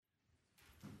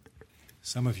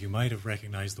Some of you might have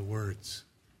recognized the words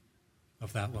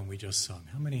of that one we just sung.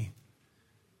 How many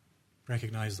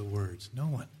recognize the words? No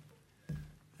one.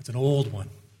 That's an old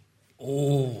one.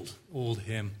 Old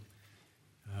hymn.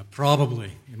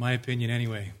 Probably, in my opinion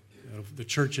anyway, of the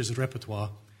church's repertoire,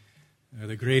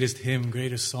 the greatest hymn,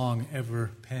 greatest song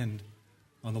ever penned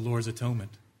on the Lord's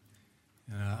atonement.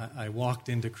 I walked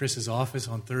into Chris's office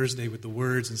on Thursday with the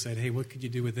words and said, hey, what could you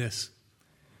do with this?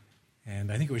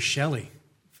 And I think it was Shelley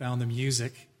found the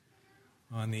music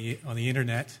on the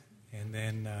internet, and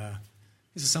then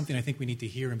this is something I think we need to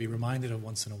hear and be reminded of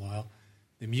once in a while.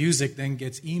 The music then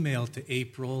gets emailed to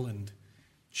April and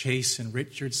Chase and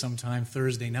Richard sometime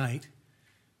Thursday night,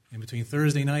 and between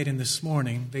Thursday night and this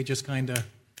morning, they just kind of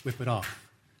whip it off.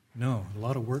 No, a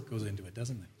lot of work goes into it,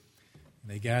 doesn't it?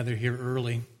 And they gather here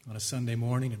early on a Sunday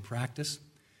morning and practice,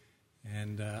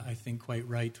 and I think quite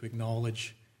right to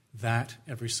acknowledge that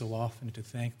every so often and to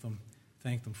thank them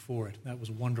for it. That was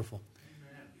wonderful.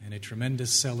 Amen. And a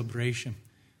tremendous celebration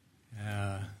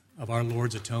of our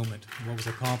Lord's atonement and what was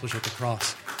accomplished at the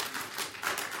cross.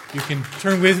 You can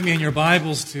turn with me in your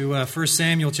Bibles to 1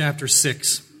 Samuel chapter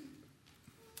 6.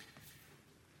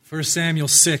 1 Samuel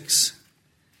 6.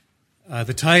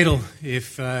 The title,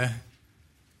 if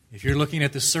you're looking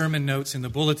at the sermon notes in the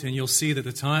bulletin, you'll see that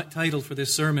the title for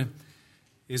this sermon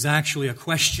is actually a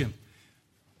question.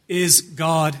 Is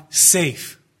God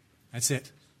safe? That's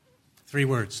it. 3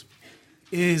 words.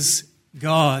 Is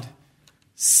God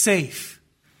safe?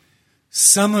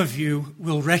 Some of you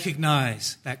will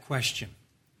recognize that question.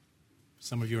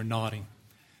 Some of you are nodding.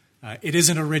 It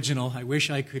isn't original. I wish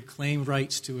I could claim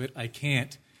rights to it. I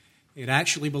can't. It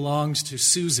actually belongs to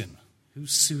Susan.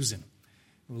 Who's Susan?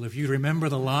 Well, if you remember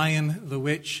The Lion, the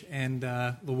Witch, and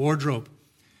the Wardrobe,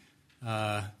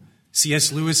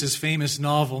 C.S. Lewis's famous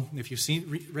novel, if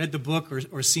you've read the book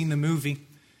or seen the movie,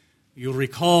 you'll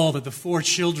recall that the 4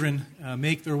 children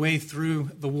make their way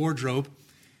through the wardrobe,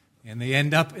 and they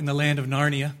end up in the land of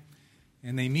Narnia,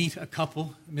 and they meet a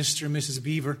couple, Mr. and Mrs.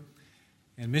 Beaver,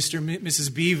 and Mr. and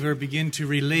Mrs. Beaver begin to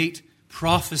relate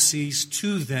prophecies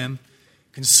to them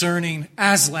concerning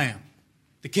Aslan,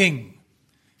 the king,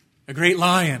 a great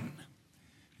lion.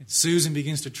 And Susan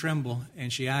begins to tremble,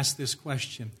 and she asks this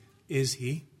question, is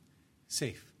he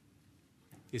safe?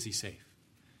 Is he safe?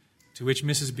 To which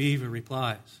Mrs. Beaver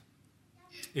replies,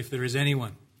 if there is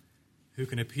anyone who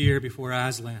can appear before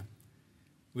Aslan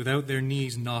without their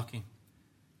knees knocking,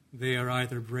 they are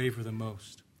either braver than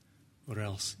most or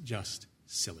else just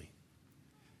silly.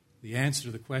 The answer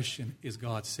to the question, is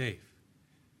God safe,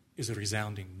 is a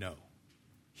resounding no.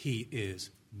 He is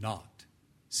not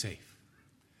safe.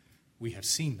 We have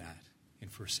seen that in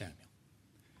 1 Samuel.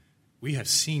 We have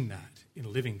seen that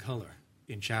in living color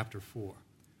in chapter 4.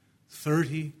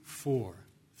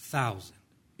 34,000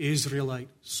 Israelite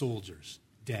soldiers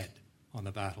dead on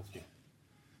the battlefield.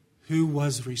 Who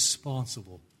was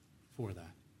responsible for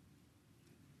that?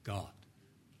 God.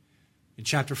 In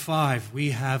chapter 5,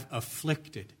 we have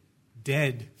afflicted,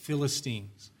 dead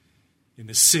Philistines in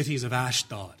the cities of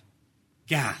Ashdod,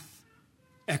 Gath,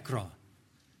 Ekron.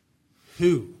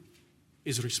 Who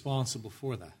is responsible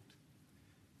for that?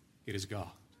 It is God.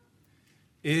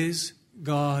 Is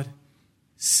God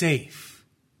safe?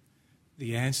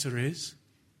 The answer is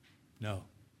no.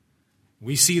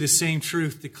 We see the same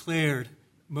truth declared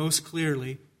most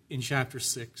clearly in chapter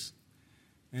 6.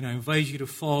 And I invite you to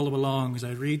follow along as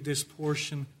I read this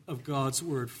portion of God's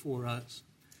word for us.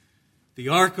 The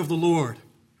ark of the Lord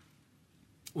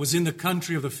was in the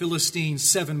country of the Philistines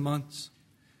 7 months.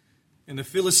 And the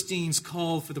Philistines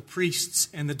called for the priests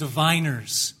and the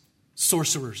diviners,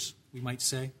 sorcerers, we might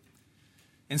say,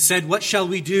 and said, what shall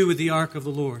we do with the ark of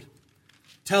the Lord?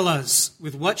 Tell us,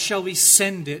 with what shall we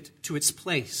send it to its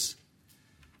place?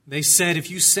 They said, if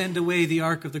you send away the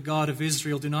ark of the God of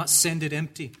Israel, do not send it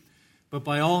empty, but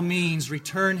by all means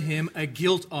return him a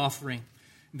guilt offering.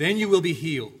 Then you will be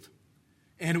healed,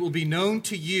 and it will be known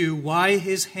to you why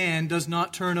his hand does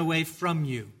not turn away from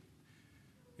you.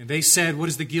 And they said, what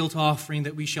is the guilt offering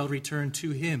that we shall return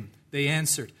to him? They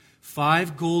answered,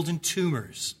 5 golden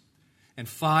tumors and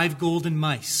 5 golden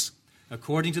mice,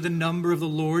 according to the number of the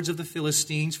lords of the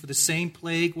Philistines, for the same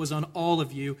plague was on all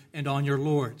of you and on your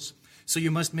lords. So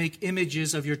you must make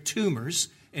images of your tumors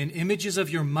and images of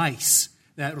your mice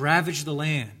that ravage the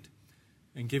land,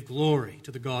 and give glory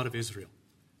to the God of Israel.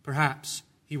 Perhaps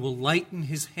he will lighten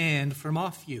his hand from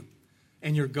off you,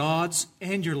 and your gods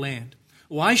and your land.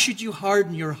 Why should you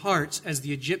harden your hearts as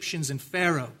the Egyptians and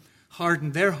Pharaoh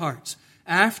hardened their hearts?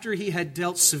 After he had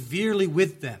dealt severely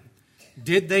with them,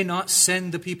 did they not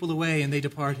send the people away, and they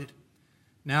departed?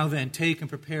 Now then, take and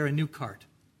prepare a new cart,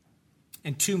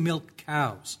 and 2 milk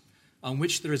cows, on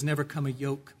which there has never come a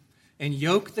yoke. And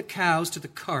yoke the cows to the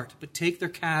cart, but take their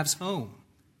calves home,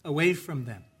 away from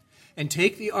them. And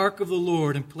take the ark of the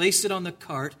Lord, and place it on the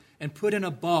cart, and put in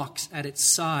a box at its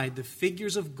side the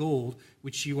figures of gold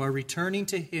which you are returning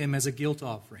to him as a guilt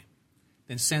offering.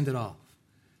 Then send it off,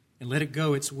 and let it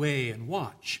go its way, and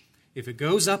watch. If it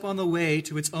goes up on the way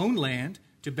to its own land,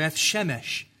 to Beth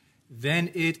Shemesh,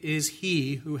 then it is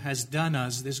he who has done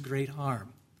us this great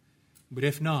harm. But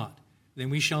if not, then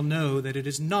we shall know that it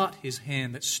is not his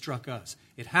hand that struck us.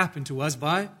 It happened to us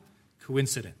by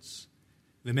coincidence.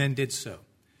 The men did so,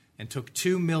 and took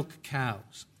 2 milk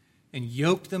cows, and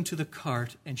yoked them to the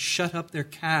cart, and shut up their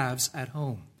calves at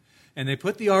home. And they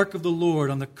put the ark of the Lord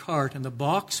on the cart, and the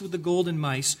box with the golden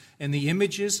mice, and the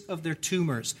images of their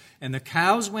tumors. And the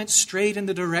cows went straight in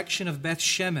the direction of Beth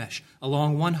Shemesh,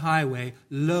 along one highway,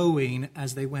 lowing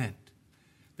as they went.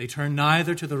 They turned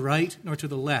neither to the right nor to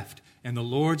the left, and the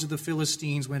lords of the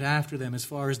Philistines went after them as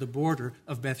far as the border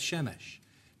of Beth Shemesh.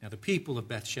 Now the people of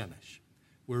Beth Shemesh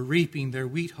were reaping their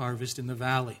wheat harvest in the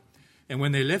valley. And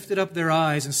when they lifted up their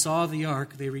eyes and saw the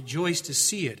ark, they rejoiced to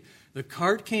see it. The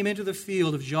cart came into the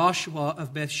field of Joshua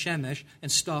of Beth Shemesh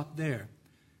and stopped there.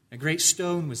 A great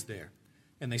stone was there,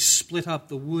 and they split up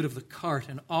the wood of the cart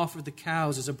and offered the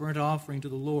cows as a burnt offering to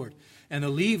the Lord. And the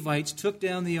Levites took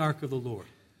down the ark of the Lord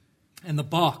and the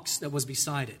box that was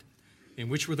beside it, in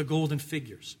which were the golden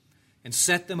figures, and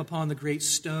set them upon the great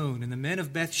stone. And the men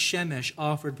of Beth Shemesh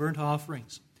offered burnt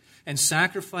offerings and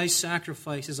sacrificed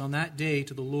sacrifices on that day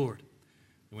to the Lord.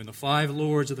 And when the 5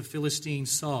 lords of the Philistines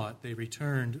saw it, they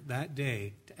returned that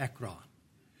day to Ekron.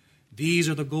 These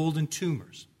are the golden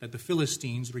tumors that the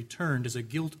Philistines returned as a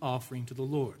guilt offering to the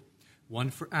Lord. 1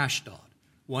 for Ashdod,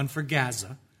 1 for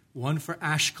Gaza, 1 for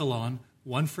Ashkelon,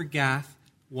 1 for Gath,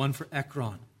 1 for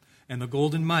Ekron. And the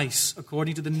golden mice,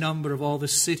 according to the number of all the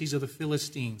cities of the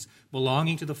Philistines,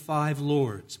 belonging to the 5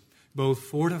 lords, both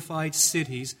fortified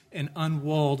cities and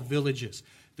unwalled villages.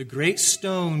 The great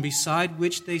stone beside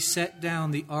which they set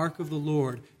down the ark of the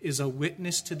Lord is a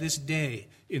witness to this day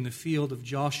in the field of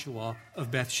Joshua of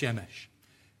Beth Shemesh.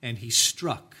 And he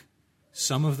struck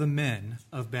some of the men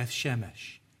of Beth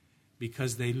Shemesh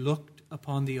because they looked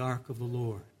upon the ark of the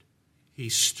Lord. He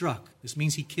struck. This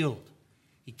means he killed.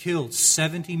 He killed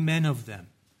 70 men of them.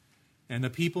 And the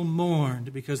people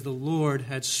mourned because the Lord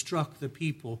had struck the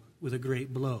people with a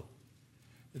great blow.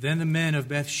 Then the men of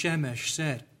Beth Shemesh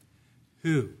said,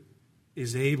 "Who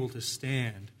is able to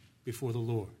stand before the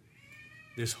Lord,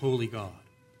 this holy God?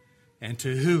 And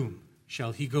to whom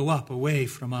shall he go up away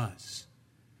from us?"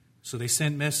 So they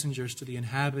sent messengers to the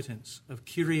inhabitants of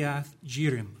Kiriath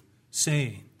Jearim,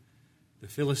 saying, "The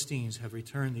Philistines have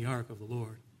returned the ark of the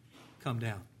Lord. Come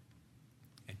down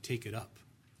and take it up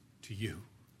to you."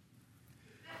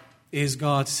 Is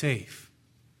God safe?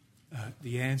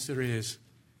 The answer is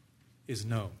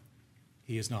no.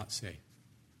 He is not safe.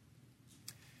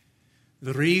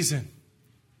 The reason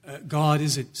God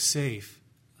isn't safe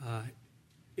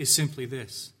is simply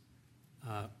this.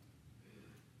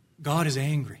 God is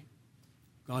angry.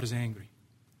 God is angry.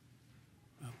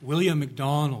 William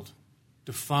MacDonald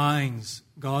defines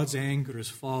God's anger as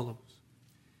follows.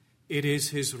 It is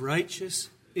his righteous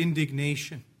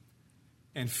indignation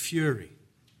and fury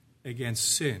against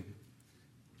sin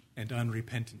and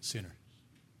unrepentant sinners.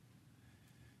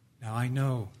 Now I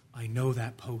know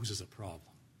that poses a problem.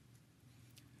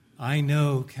 I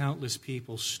know countless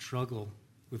people struggle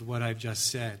with what I've just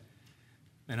said,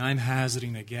 and I'm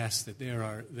hazarding a guess that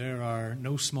there are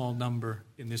no small number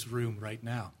in this room right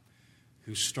now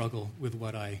who struggle with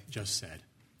what I just said.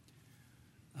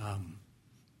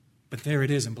 But there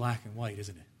it is in black and white,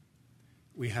 isn't it?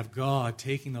 We have God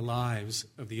taking the lives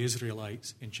of the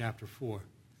Israelites in chapter 4.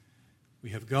 We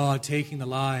have God taking the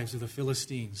lives of the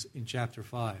Philistines in chapter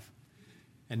 5.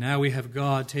 And now we have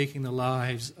God taking the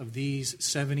lives of these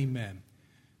 70 men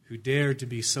who dared to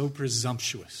be so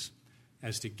presumptuous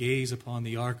as to gaze upon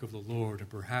the ark of the Lord and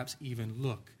perhaps even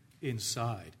look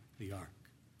inside the ark.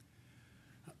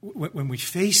 When we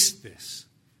face this,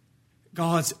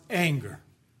 God's anger,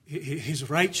 his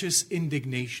righteous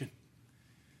indignation,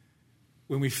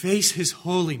 when we face his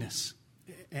holiness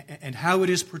and how it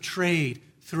is portrayed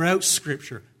throughout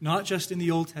Scripture, not just in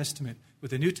the Old Testament, but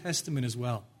the New Testament as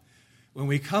well, when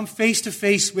we come face to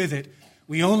face with it,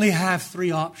 we only have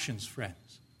 3 options,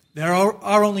 friends. There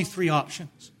are only 3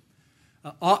 options.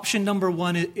 Option number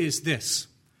 1 is this.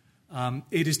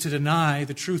 It is to deny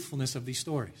the truthfulness of these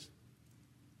stories.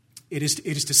 It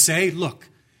is to say, look,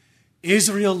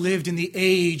 Israel lived in the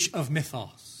age of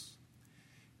mythos.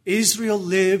 Israel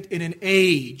lived in an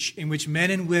age in which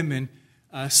men and women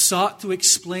sought to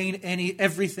explain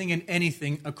everything and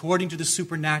anything according to the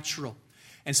supernatural.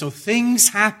 And so things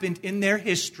happened in their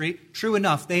history. True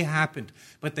enough, they happened.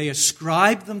 But they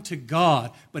ascribed them to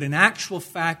God. But in actual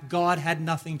fact, God had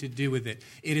nothing to do with it.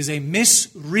 It is a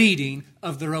misreading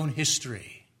of their own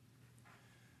history.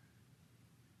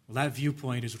 Well, that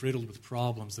viewpoint is riddled with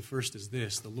problems. The first is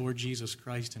this: the Lord Jesus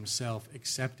Christ himself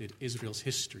accepted Israel's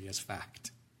history as fact.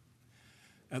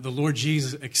 The Lord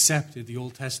Jesus accepted the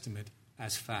Old Testament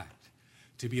as fact.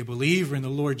 To be a believer in the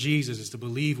Lord Jesus is to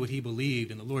believe what he believed,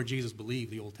 and the Lord Jesus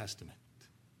believed the Old Testament.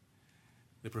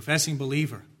 The professing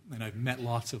believer, and I've met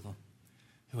lots of them,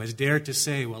 who has dared to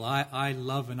say, well, I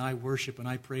love and I worship and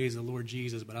I praise the Lord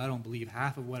Jesus, but I don't believe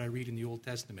half of what I read in the Old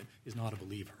Testament, is not a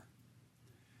believer.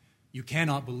 You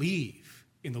cannot believe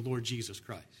in the Lord Jesus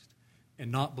Christ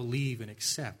and not believe and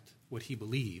accept what he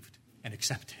believed and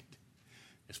accepted.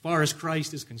 As far as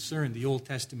Christ is concerned, the Old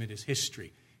Testament is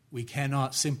history. We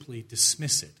cannot simply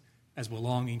dismiss it as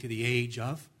belonging to the age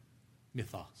of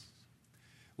mythos.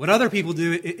 What other people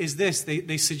do is this.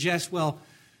 They suggest, well,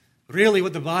 really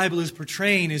what the Bible is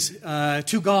portraying is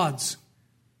two gods.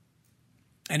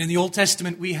 And in the Old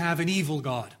Testament, we have an evil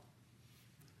God,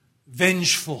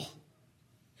 vengeful.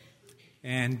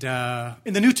 And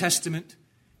in the New Testament,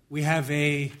 we have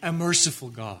a merciful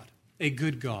God, a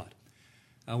good God.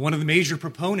 One of the major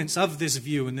proponents of this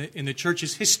view in the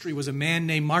church's history was a man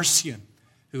named Marcion,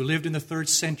 who lived in the 3rd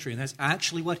century. And that's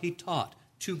actually what he taught: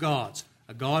 two gods,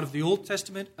 a God of the Old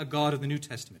Testament, a God of the New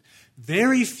Testament.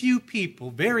 Very few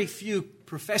people, very few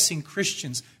professing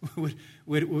Christians would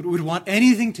want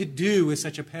anything to do with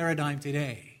such a paradigm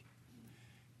today.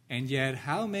 And yet,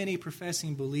 how many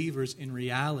professing believers in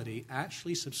reality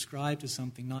actually subscribe to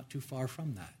something not too far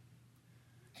from that?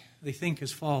 They think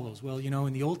as follows: well,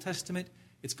 in the Old Testament,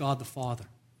 it's God the Father.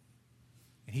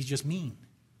 And he's just mean.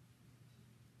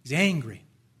 He's angry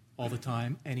all the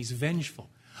time, and he's vengeful.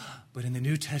 But in the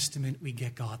New Testament, we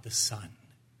get God the Son.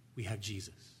 We have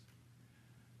Jesus.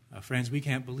 Friends, we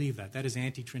can't believe that. That is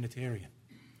anti-Trinitarian.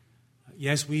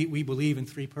 Yes, we believe in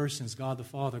three persons: God the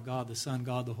Father, God the Son,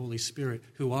 God the Holy Spirit,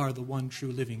 who are the one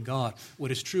true living God.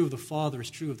 What is true of the Father is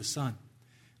true of the Son.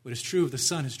 What is true of the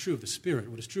Son is true of the Spirit.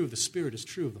 What is true of the Spirit is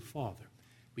true of the Father.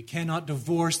 We cannot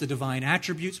divorce the divine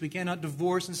attributes. We cannot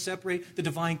divorce and separate the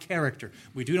divine character.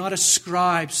 We do not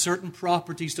ascribe certain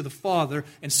properties to the Father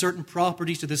and certain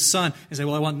properties to the Son and say,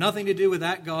 well, I want nothing to do with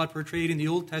that God portrayed in the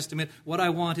Old Testament. What I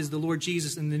want is the Lord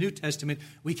Jesus in the New Testament.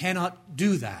 We cannot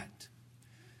do that.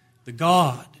 The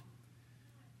God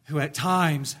who at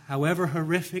times, however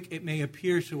horrific it may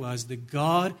appear to us, the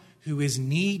God who is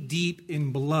knee-deep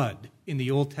in blood in the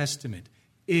Old Testament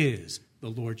is the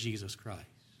Lord Jesus Christ.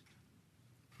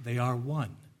 They are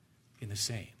one in the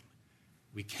same.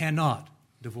 We cannot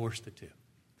divorce the two.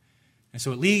 And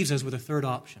so it leaves us with a third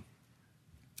option.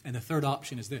 And the third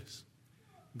option is this: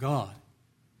 God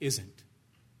isn't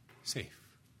safe.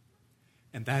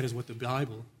 And that is what the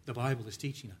Bible is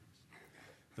teaching us.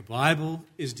 The Bible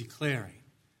is declaring,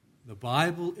 the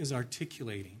Bible is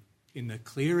articulating in the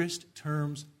clearest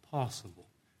terms possible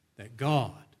that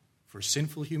God, for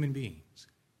sinful human beings,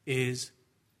 is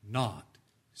not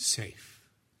safe.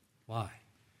 Why?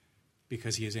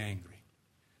 Because he is angry.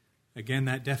 Again,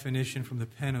 that definition from the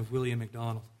pen of William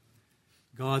MacDonald.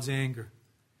 God's anger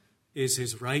is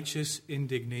his righteous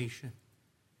indignation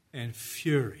and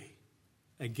fury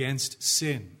against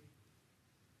sin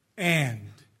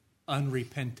and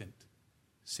unrepentant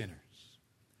sinners.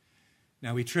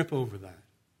 Now, we trip over that.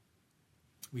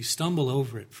 We stumble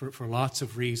over it for lots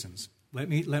of reasons. Let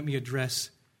me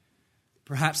address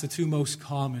perhaps the two most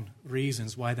common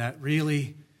reasons why that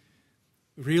really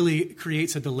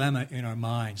creates a dilemma in our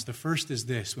minds. The first is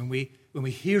this: when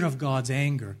we hear of God's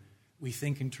anger, we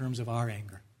think in terms of our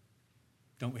anger,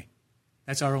 don't we?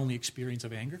 That's our only experience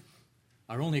of anger.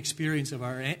 Our only experience of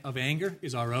anger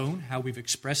is our own, how we've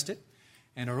expressed it,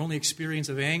 and our only experience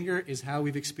of anger is how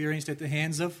we've experienced it at the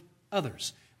hands of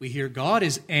others. We hear God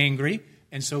is angry,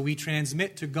 and so we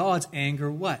transmit to God's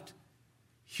anger what?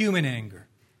 Human anger.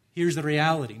 Here's the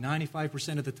reality: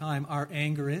 95% of the time, our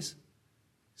anger is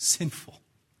sinful.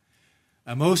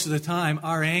 Most of the time,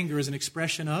 our anger is an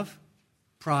expression of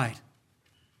pride,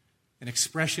 an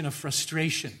expression of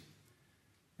frustration,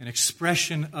 an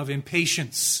expression of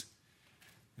impatience.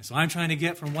 And so I'm trying to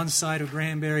get from one side of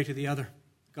Granbury to the other.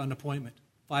 Got an appointment,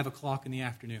 5 o'clock in the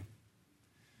afternoon.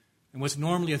 And what's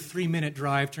normally a 3-minute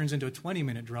drive turns into a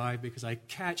 20-minute drive because I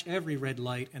catch every red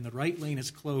light and the right lane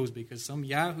is closed because some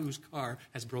yahoo's car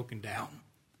has broken down.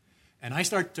 And I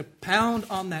start to pound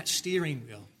on that steering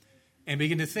wheel and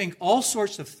begin to think all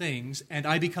sorts of things, and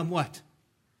I become what?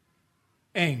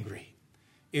 Angry.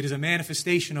 It is a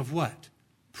manifestation of what?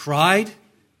 Pride,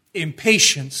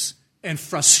 impatience, and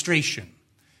frustration.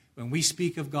 When we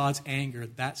speak of God's anger,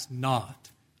 that's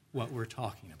not what we're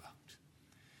talking about.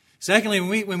 Secondly,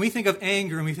 when we think of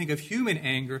anger and we think of human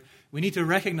anger, we need to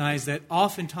recognize that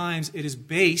oftentimes it is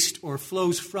based or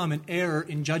flows from an error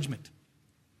in judgment.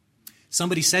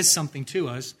 Somebody says something to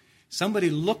us, somebody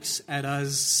looks at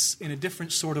us in a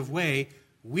different sort of way,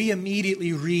 we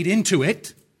immediately read into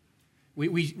it.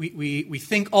 We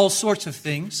think all sorts of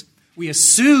things. We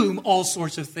assume all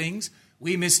sorts of things.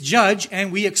 We misjudge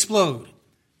and we explode.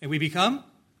 And we become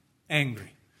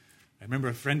angry. I remember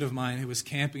a friend of mine who was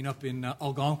camping up in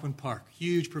Algonquin Park,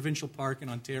 huge provincial park in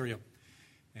Ontario.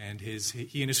 And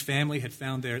he and his family had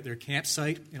found their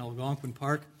campsite in Algonquin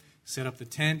Park, set up the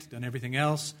tent, done everything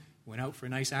else, went out for a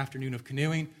nice afternoon of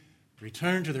canoeing,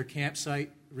 returned to their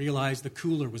campsite, realized the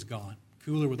cooler was gone.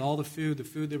 Cooler with all the food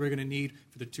they were going to need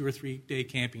for the 2 or 3 day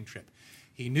camping trip.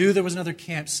 He knew there was another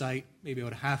campsite, maybe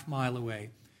about a half mile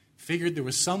away. Figured there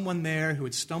was someone there who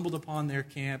had stumbled upon their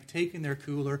camp, taken their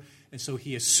cooler, and so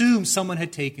he assumed someone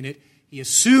had taken it. He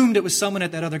assumed it was someone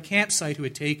at that other campsite who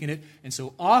had taken it, and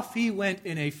so off he went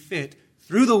in a fit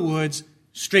through the woods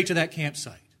straight to that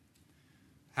campsite.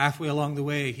 Halfway along the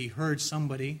way, he heard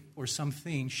somebody or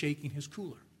something shaking his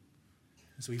cooler.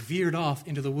 And so he veered off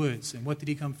into the woods, and what did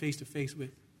he come face to face with?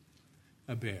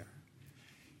 A bear.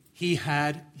 He's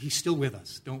still with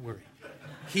us, don't worry.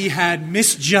 He had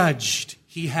misjudged.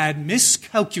 He had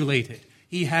miscalculated.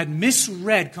 He had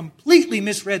completely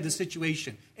misread the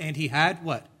situation. And he had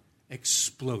what?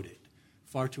 Exploded.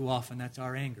 Far too often, that's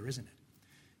our anger, isn't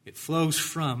it? It flows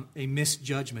from a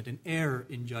misjudgment, an error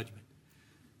in judgment.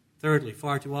 Thirdly,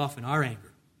 far too often, our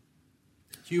anger,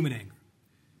 human anger,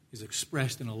 is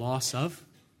expressed in a loss of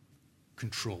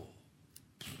control.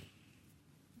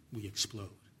 We explode.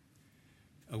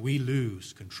 We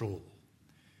lose control.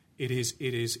 It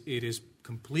is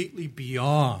completely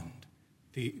beyond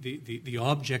the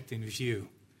object in view.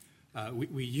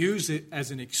 We use it as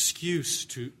an excuse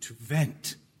to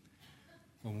vent.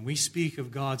 When we speak of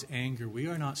God's anger, we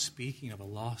are not speaking of a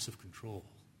loss of control.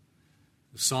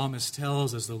 The psalmist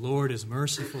tells us the Lord is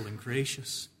merciful and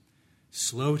gracious,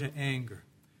 slow to anger,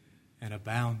 and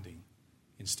abounding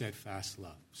in steadfast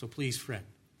love. So please, friend,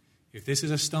 if this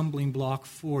is a stumbling block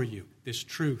for you, this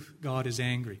truth, God is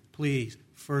angry, please,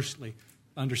 firstly,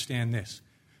 understand this.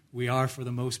 We are, for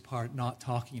the most part, not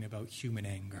talking about human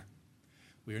anger.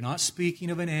 We are not speaking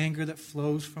of an anger that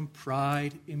flows from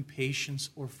pride, impatience,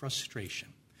 or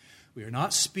frustration. We are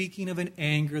not speaking of an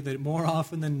anger that more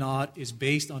often than not is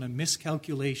based on a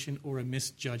miscalculation or a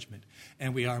misjudgment.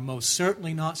 And we are most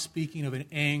certainly not speaking of an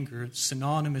anger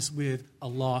synonymous with a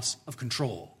loss of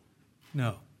control.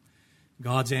 No.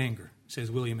 God's anger,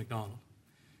 says William MacDonald,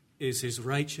 is his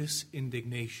righteous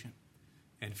indignation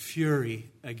and fury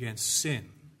against sin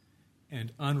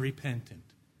and unrepentant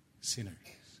sinners.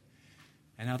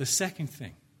 And now the second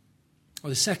thing, or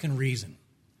the second reason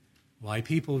why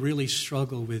people really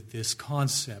struggle with this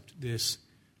concept, this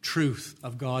truth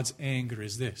of God's anger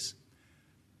is this.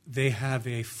 They have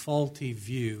a faulty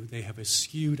view, they have a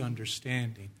skewed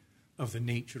understanding of the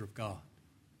nature of God.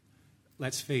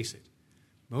 Let's face it,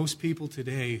 most people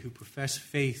today who profess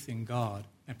faith in God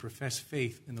and profess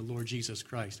faith in the Lord Jesus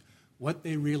Christ, what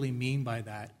they really mean by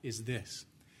that is this.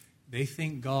 They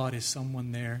think God is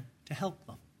someone there to help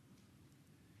them.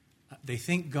 They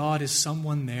think God is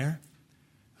someone there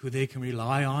who they can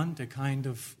rely on to kind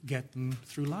of get them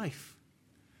through life.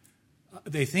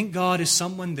 They think God is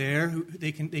someone there who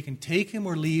they can take him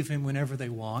or leave him whenever they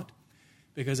want,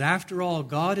 because after all,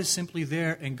 God is simply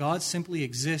there and God simply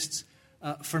exists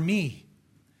for me.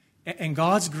 And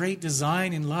God's great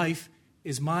design in life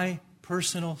is my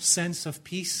personal sense of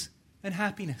peace and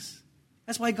happiness.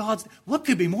 That's why what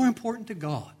could be more important to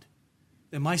God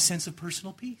than my sense of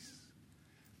personal peace?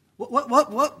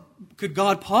 What could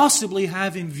God possibly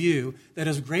have in view that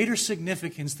has greater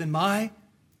significance than my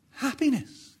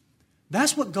happiness?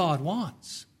 That's what God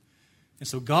wants. And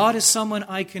so God is someone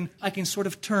I can sort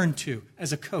of turn to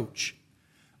as a coach.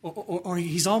 Or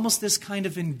he's almost this kind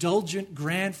of indulgent,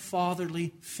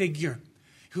 grandfatherly figure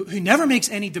who never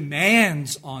makes any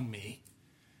demands on me.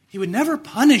 He would never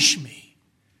punish me.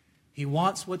 He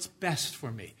wants what's best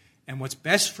for me. And what's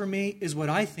best for me is what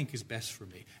I think is best for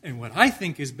me. And what I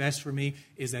think is best for me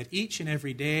is that each and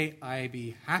every day I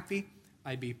be happy,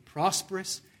 I be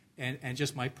prosperous, and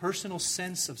just my personal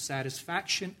sense of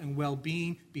satisfaction and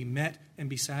well-being be met and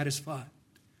be satisfied.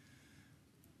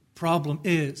 Problem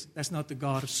is, that's not the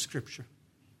God of Scripture.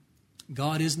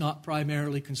 God is not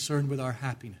primarily concerned with our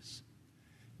happiness.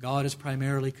 God is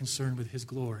primarily concerned with his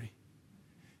glory.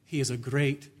 He is a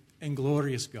great and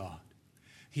glorious God.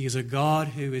 He is a God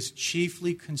who is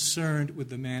chiefly concerned with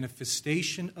the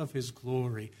manifestation of his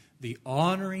glory, the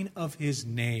honoring of his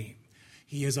name.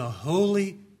 He is a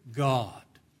holy God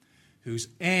whose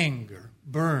anger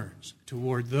burns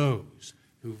toward those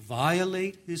who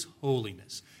violate his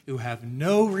holiness, who have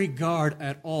no regard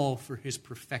at all for his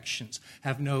perfections,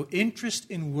 have no interest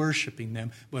in worshiping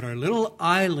them, but are little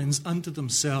islands unto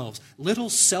themselves, little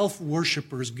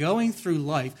self-worshippers going through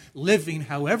life, living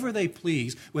however they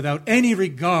please, without any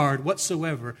regard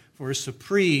whatsoever for a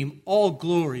supreme,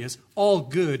 all-glorious,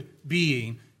 all-good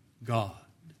being, God.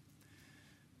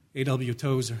 A.W.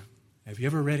 Tozer. Have you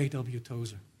ever read A.W.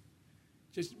 Tozer?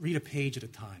 Just read a page at a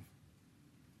time.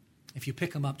 If you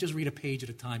pick them up, just read a page at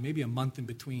a time, maybe a month in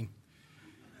between.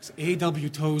 A.W.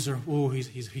 Tozer,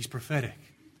 he's prophetic.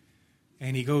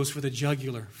 And he goes for the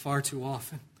jugular far too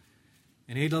often.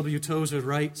 And A.W. Tozer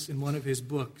writes in one of his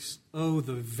books, oh,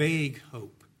 the vague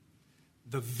hope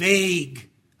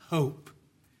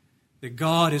that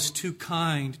God is too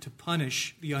kind to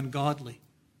punish the ungodly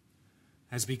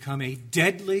has become a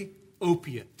deadly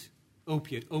opium,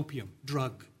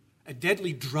 drug, a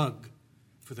deadly drug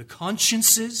for the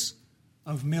consciences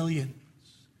of millions.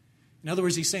 In other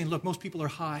words, he's saying, look, most people are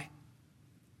high.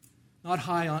 Not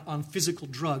high on physical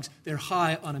drugs. They're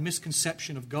high on a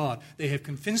misconception of God. They have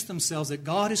convinced themselves that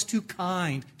God is too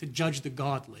kind to judge the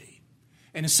godly.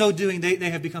 And in so doing, they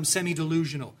have become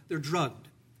semi-delusional. They're drugged.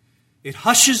 It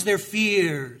hushes their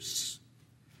fears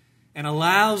and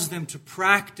allows them to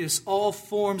practice all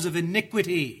forms of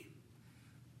iniquity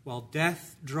while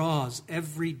death draws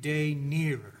every day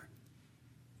nearer.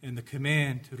 And the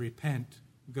command to repent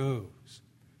goes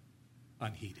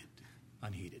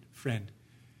unheeded. Friend,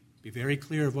 be very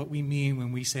clear of what we mean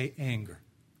when we say anger.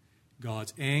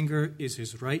 God's anger is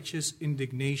his righteous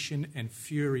indignation and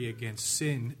fury against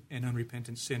sin and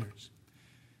unrepentant sinners.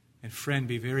 And friend,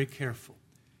 be very careful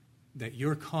that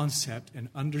your concept and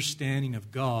understanding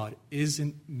of God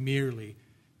isn't merely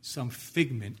some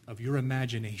figment of your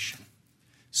imagination,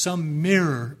 some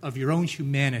mirror of your own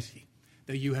humanity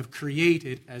that you have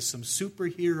created as some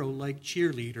superhero-like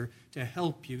cheerleader to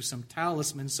help you, some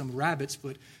talisman, some rabbit's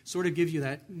foot, sort of give you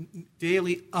that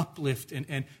daily uplift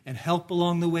and help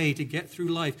along the way to get through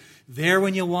life. There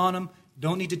when you want them,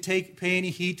 don't need to pay any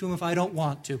heed to them if I don't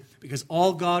want to, because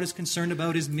all God is concerned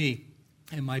about is me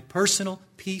and my personal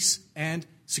peace and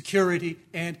security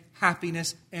and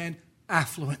happiness and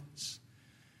affluence.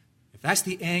 If that's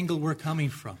the angle we're coming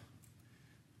from,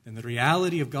 then the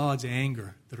reality of God's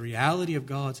anger, the reality of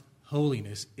God's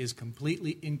holiness is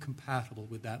completely incompatible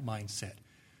with that mindset.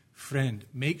 Friend,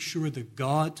 make sure the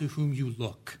God to whom you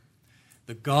look,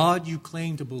 the God you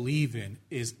claim to believe in,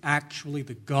 is actually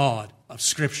the God of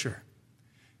Scripture.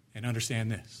 And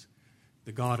understand this,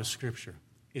 the God of Scripture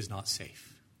is not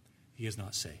safe. He is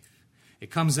not safe. It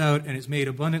comes out and it's made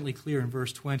abundantly clear in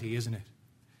verse 20, isn't it?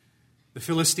 The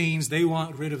Philistines, they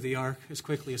want rid of the ark as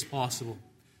quickly as possible.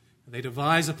 They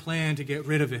devise a plan to get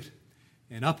rid of it.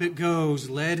 And up it goes,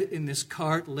 led in this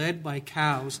cart, led by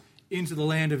cows, into the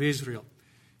land of Israel.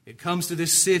 It comes to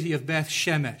this city of Beth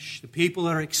Shemesh. The people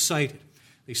are excited.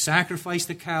 They sacrifice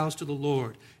the cows to the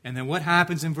Lord. And then what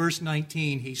happens in verse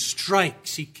 19? He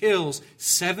strikes, he kills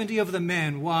 70 of the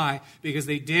men. Why? Because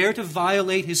they dare to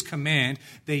violate his command.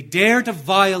 They dare to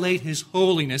violate his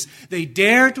holiness. They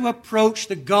dare to approach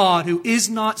the God who is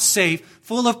not safe,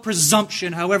 full of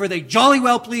presumption, however they jolly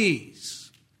well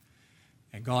please.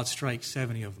 And God strikes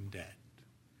 70 of them dead.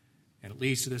 And it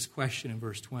leads to this question in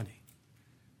verse 20.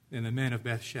 Then the men of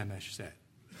Beth Shemesh said,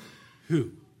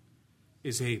 who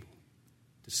is able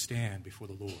to stand before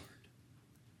the Lord,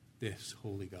 this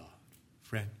holy God?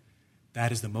 Friend,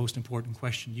 that is the most important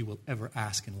question you will ever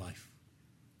ask in life.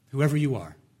 Whoever you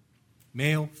are,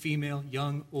 male, female,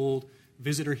 young, old,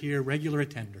 visitor here, regular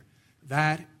attender,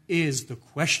 that is the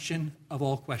question of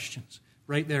all questions.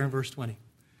 Right there in verse 20.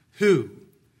 Who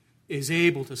is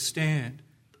able to stand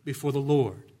before the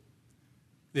Lord,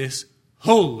 this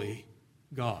holy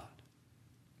God?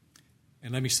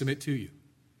 And let me submit to you,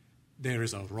 there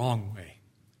is a wrong way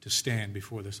to stand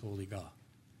before this holy God.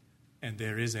 And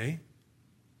there is a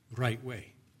right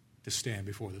way to stand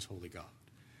before this holy God.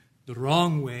 The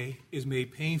wrong way is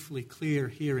made painfully clear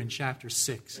here in chapter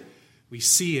 6. We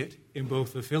see it in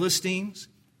both the Philistines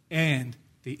and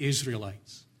the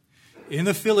Israelites. In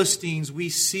the Philistines, we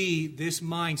see this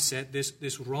mindset,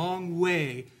 this wrong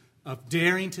way of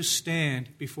daring to stand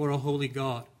before a holy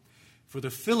God. For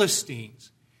the Philistines,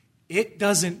 it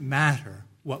doesn't matter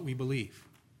what we believe.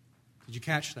 Did you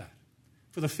catch that?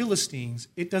 For the Philistines,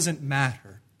 it doesn't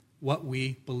matter what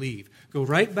we believe. Go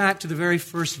right back to the very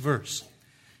first verse.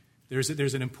 There's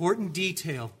an important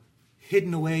detail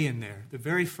hidden away in there. The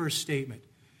very first statement.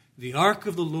 The ark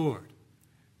of the Lord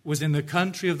was in the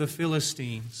country of the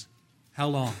Philistines. How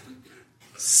long?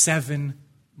 7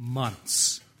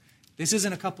 months. This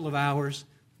isn't a couple of hours.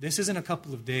 This isn't a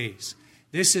couple of days.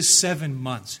 This is 7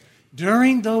 months.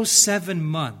 During those 7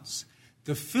 months,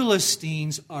 the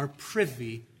Philistines are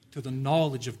privy to the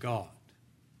knowledge of God.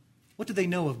 What do they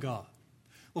know of God?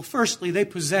 Well, firstly, they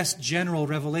possess general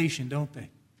revelation, don't they?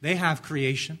 They have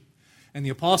creation. And the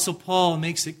Apostle Paul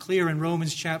makes it clear in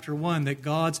Romans chapter 1 that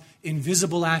God's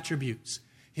invisible attributes,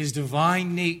 His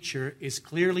divine nature, is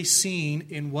clearly seen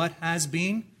in what has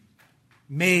been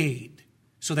made,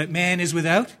 so that man is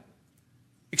without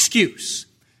excuse.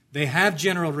 They have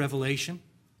general revelation.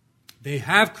 They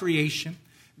have creation.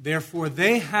 Therefore,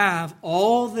 they have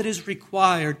all that is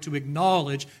required to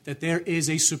acknowledge that there is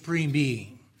a supreme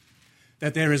being,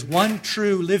 that there is one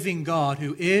true living God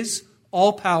who is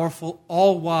all-powerful,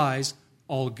 all-wise,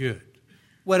 all-good.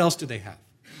 What else do they have?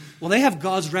 Well, they have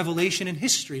God's revelation in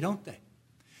history, don't they?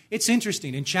 It's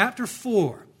interesting. In chapter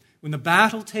 4, when the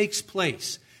battle takes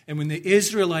place, and when the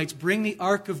Israelites bring the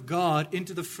ark of God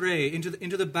into the fray,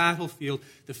 into the battlefield,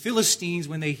 the Philistines,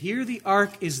 when they hear the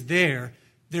ark is there,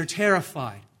 they're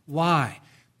terrified. Why?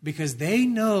 Because they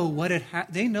know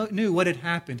knew what had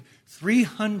happened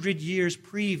 300 years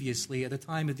previously at the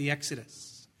time of the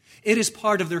Exodus. It is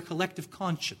part of their collective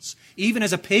conscience. Even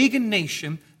as a pagan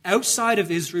nation outside of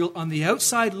Israel, on the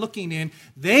outside looking in,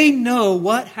 they know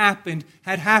what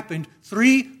had happened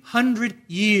 300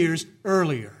 years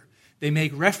earlier. They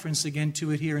make reference again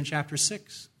to it here in chapter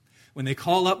 6. When they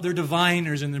call up their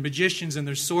diviners and their magicians and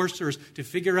their sorcerers to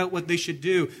figure out what they should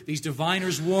do, these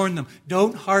diviners warn them,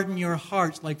 don't harden your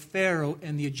hearts like Pharaoh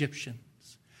and the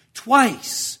Egyptians.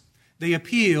 Twice they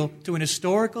appeal to an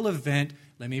historical event,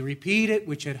 let me repeat it,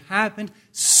 which had happened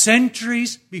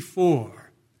centuries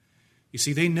before. You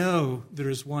see, they know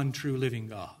there is one true living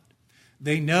God.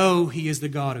 They know He is the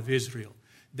God of Israel.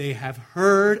 They have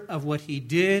heard of what He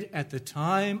did at the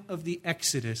time of the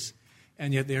Exodus,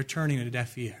 and yet they are turning a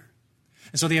deaf ear.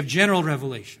 And so they have general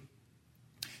revelation.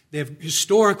 They have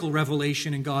historical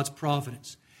revelation in God's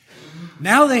providence.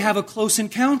 Now they have a close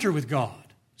encounter with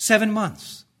God. 7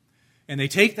 months. And they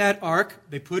take that ark,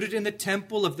 they put it in the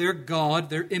temple of their god,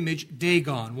 their image,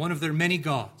 Dagon, one of their many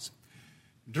gods.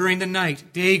 During the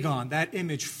night, Dagon, that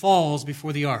image, falls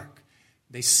before the ark.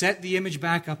 They set the image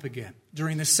back up again.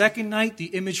 During the second night, the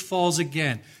image falls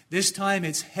again. This time,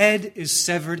 its head is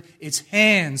severed. Its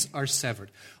hands are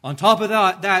severed. On top of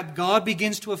that, God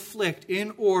begins to afflict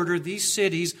in order these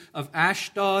cities of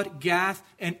Ashdod, Gath,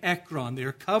 and Ekron. They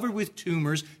are covered with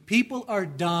tumors. People are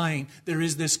dying. There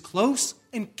is this close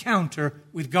encounter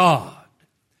with God.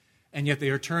 And yet they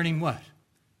are turning what?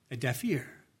 A deaf ear.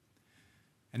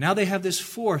 And now they have this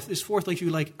fourth, like you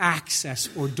like, access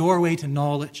or doorway to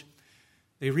knowledge.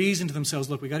 They reason to themselves,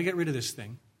 look, we've got to get rid of this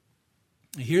thing.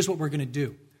 And here's what we're going to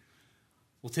do.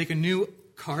 We'll take a new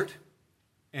cart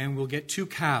and we'll get 2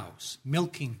 cows,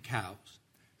 milking cows,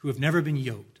 who have never been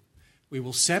yoked. We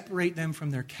will separate them from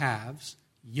their calves,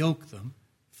 yoke them,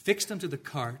 fix them to the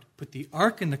cart, put the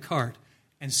ark in the cart,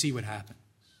 and see what happens.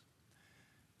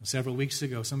 Several weeks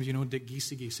ago, some of you know Dick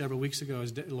Giesige, several weeks ago,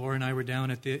 Laura and I were down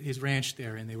at his ranch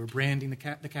there, and they were branding the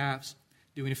calves,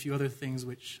 doing a few other things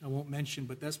which I won't mention,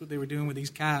 but that's what they were doing with these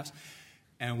calves.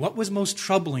 And what was most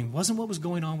troubling wasn't what was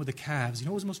going on with the calves. You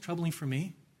know what was most troubling for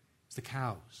me? It's the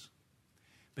cows.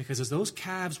 Because as those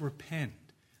calves were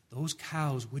penned, those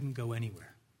cows wouldn't go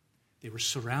anywhere. They were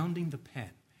surrounding the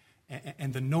pen.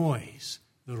 And the noise,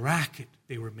 the racket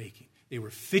they were making. They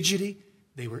were fidgety,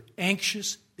 they were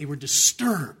anxious, they were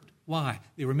disturbed. Why?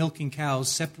 They were milking cows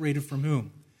separated from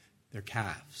whom? Their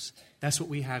calves. That's what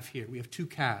we have here. We have 2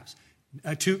 calves.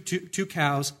 Two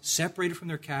cows separated from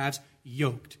their calves,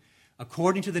 yoked.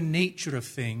 According to the nature of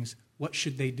things, what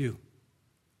should they do?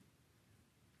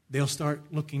 They'll start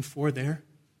looking for their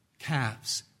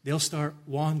calves. They'll start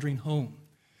wandering home.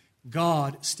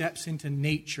 God steps into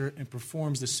nature and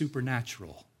performs the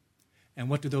supernatural. And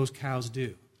what do those cows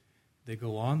do? They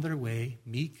go on their way,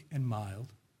 meek and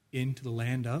mild, into the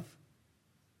land of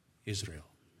Israel.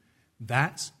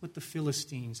 That's what the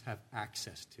Philistines have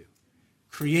access to.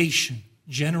 Creation,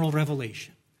 general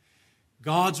revelation.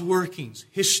 God's workings,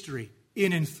 history,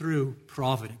 in and through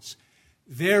providence.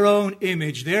 Their own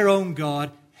image, their own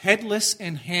God, headless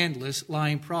and handless,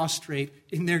 lying prostrate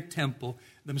in their temple,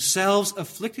 themselves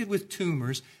afflicted with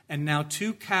tumors, and now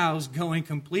 2 cows going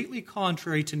completely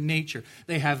contrary to nature.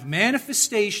 They have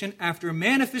manifestation after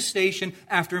manifestation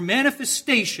after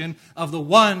manifestation of the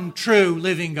one true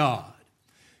living God.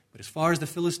 But as far as the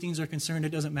Philistines are concerned, it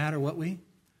doesn't matter what we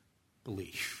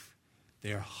believe.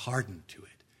 They are hardened to it.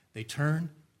 They turn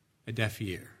a deaf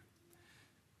ear.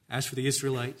 As for the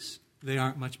Israelites, they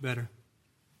aren't much better.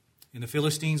 In the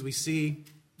Philistines, we see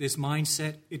this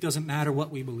mindset. It doesn't matter what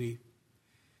we believe.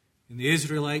 In the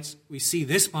Israelites, we see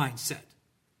this mindset.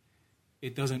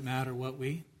 It doesn't matter what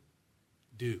we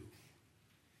do.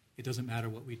 It doesn't matter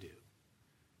what we do.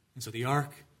 And so the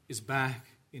ark is back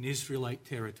in Israelite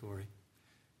territory.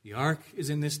 The ark is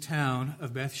in this town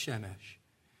of Beth Shemesh.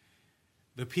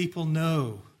 The people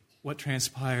know what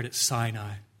transpired at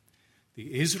Sinai.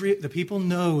 The people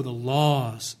know the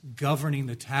laws governing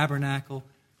the tabernacle,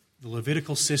 the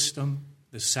Levitical system,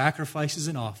 the sacrifices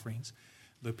and offerings.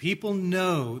 The people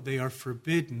know they are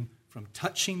forbidden from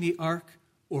touching the ark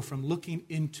or from looking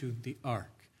into the ark.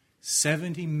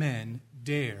 70 men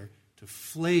dare to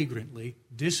flagrantly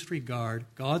disregard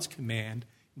God's command,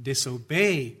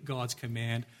 disobey God's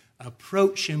command,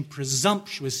 approach him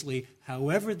presumptuously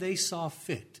however they saw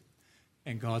fit,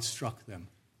 and God struck them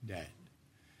dead.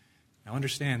 Now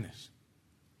understand this.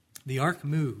 The ark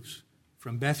moves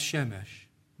from Beth Shemesh,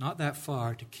 not that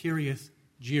far, to Kiriath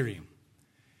Jearim.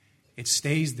 It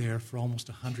stays there for almost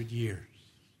 100 years.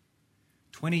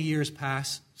 20 years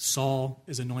pass, Saul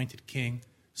is anointed king.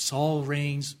 Saul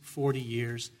reigns 40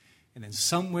 years. And then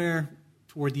somewhere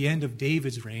toward the end of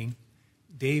David's reign,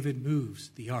 David moves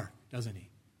the ark, doesn't he?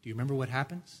 Do you remember what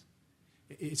happens?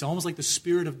 It's almost like the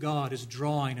Spirit of God is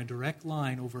drawing a direct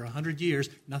line over 100 years.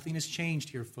 Nothing has changed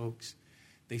here, folks.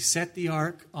 They set the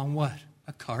ark on what?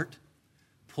 A cart,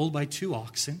 pulled by 2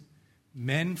 oxen,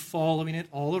 men following it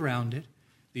all around it.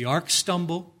 The ark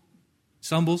stumbles,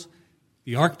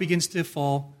 the ark begins to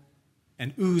fall,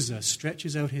 and Uzzah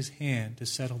stretches out his hand to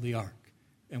settle the ark.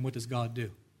 And what does God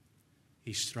do?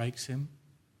 He strikes him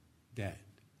dead.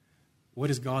 What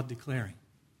is God declaring?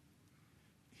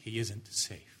 He isn't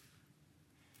safe.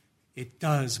 It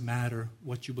does matter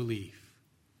what you believe.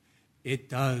 It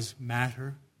does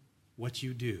matter what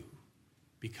you do,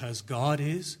 because God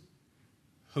is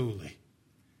holy.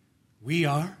 We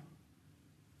are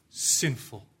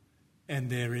sinful, and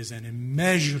there is an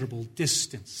immeasurable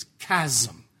distance,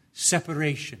 chasm,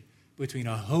 separation between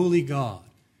a holy God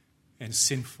and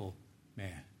sinful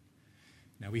man.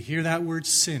 Now we hear that word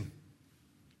sin,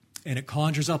 and it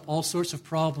conjures up all sorts of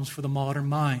problems for the modern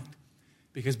mind,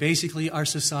 because basically our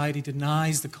society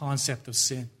denies the concept of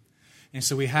sin. And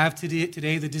so we have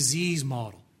today the disease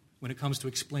model when it comes to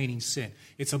explaining sin.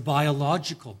 It's a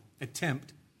biological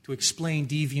attempt to explain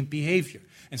deviant behavior.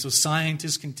 And so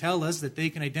scientists can tell us that they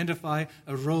can identify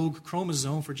a rogue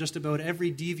chromosome for just about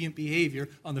every deviant behavior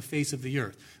on the face of the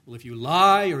earth. Well, if you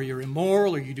lie, or you're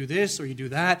immoral, or you do this, or you do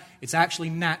that, it's actually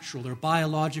natural. There are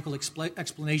biological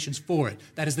explanations for it.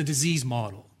 That is the disease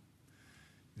model.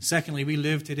 And secondly, we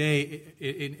live today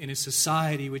in a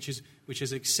society which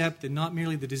has accepted not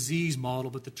merely the disease model,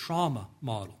 but the trauma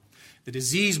model. The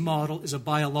disease model is a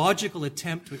biological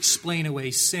attempt to explain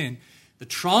away sin. The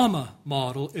trauma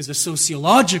model is a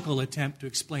sociological attempt to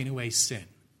explain away sin,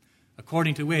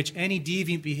 according to which any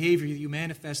deviant behavior that you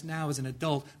manifest now as an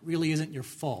adult really isn't your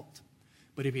fault,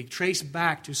 but if you trace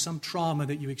back to some trauma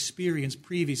that you experienced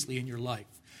previously in your life.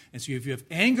 And so if you have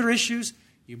anger issues,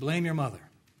 you blame your mother.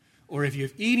 Or if you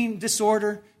have eating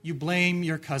disorder, you blame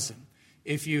your cousin.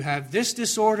 If you have this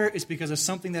disorder, it's because of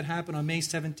something that happened on May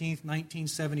 17th,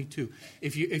 1972.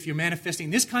 If you're manifesting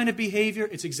this kind of behavior,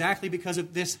 it's exactly because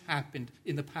of this happened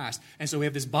in the past. And so we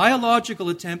have this biological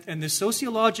attempt and this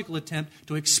sociological attempt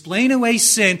to explain away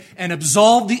sin and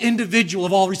absolve the individual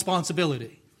of all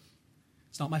responsibility.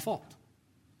 It's not my fault.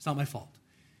 It's not my fault.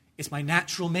 It's my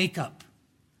natural makeup.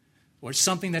 Or it's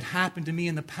something that happened to me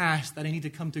in the past that I need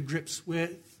to come to grips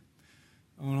with.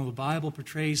 Oh no, the Bible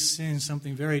portrays sin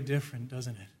something very different,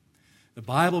 doesn't it? The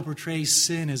Bible portrays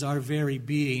sin as our very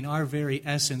being, our very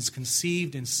essence,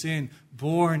 conceived in sin,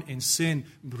 born in sin,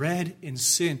 bred in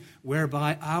sin,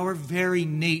 whereby our very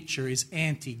nature is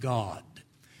anti-God.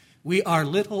 We are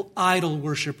little idol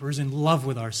worshippers in love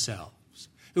with ourselves,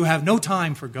 who have no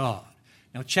time for God.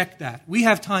 Now check that. We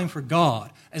have time for God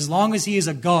as long as He is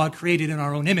a God created in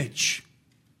our own image.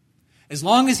 As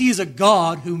long as He is a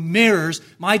God who mirrors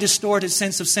my distorted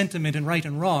sense of sentiment and right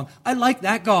and wrong, I like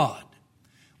that God.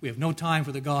 We have no time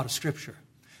for the God of Scripture.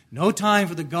 No time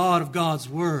for the God of God's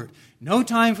Word. No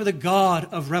time for the God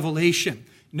of revelation.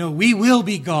 No, we will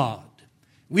be God.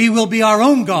 We will be our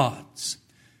own gods.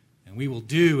 And we will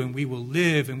do and we will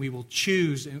live and we will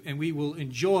choose and we will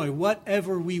enjoy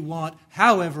whatever we want,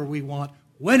 however we want,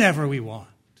 whenever we want.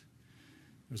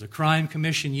 There was a crime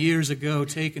commission years ago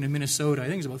taken in Minnesota, I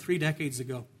think it was about 3 decades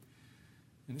ago.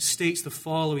 And it states the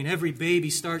following: every baby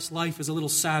starts life as a little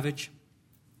savage.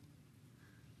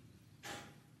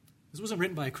 This wasn't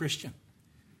written by a Christian.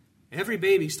 Every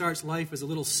baby starts life as a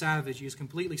little savage. He is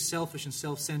completely selfish and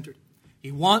self-centered.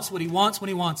 He wants what he wants when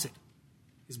he wants it.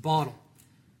 His bottle,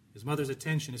 his mother's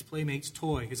attention, his playmate's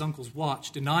toy, his uncle's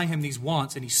watch deny him these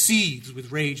wants, and he seethes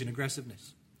with rage and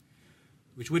aggressiveness,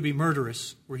 which would be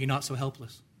murderous were he not so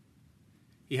helpless.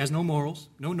 He has no morals,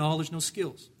 no knowledge, no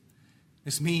skills.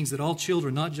 This means that all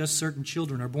children, not just certain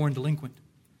children, are born delinquent.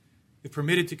 If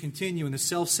permitted to continue in the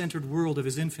self-centered world of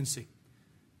his infancy,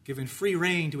 given free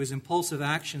rein to his impulsive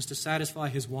actions to satisfy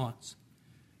his wants,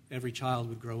 every child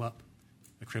would grow up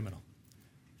a criminal.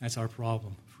 That's our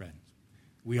problem, friends.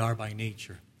 We are by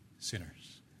nature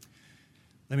sinners.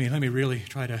 Let me really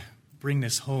try to bring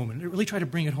this home, and really try to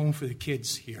bring it home for the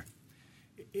kids here.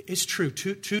 It's true.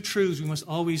 Two truths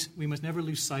we must never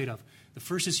lose sight of. The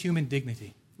first is human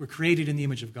dignity. We're created in the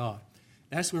image of God.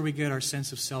 That's where we get our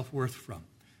sense of self-worth from.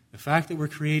 The fact that we're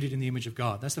created in the image of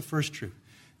God. That's the first truth.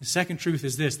 The second truth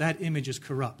is this: that image is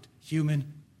corrupt.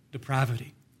 Human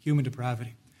depravity. Human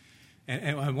depravity.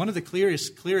 And one of the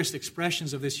clearest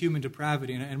expressions of this human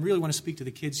depravity, and I really want to speak to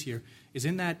the kids here, is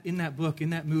in that book,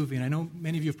 in that movie, and I know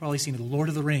many of you have probably seen it, The Lord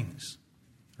of the Rings.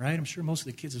 Right? I'm sure most of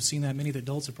the kids have seen that. Many of the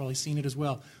adults have probably seen it as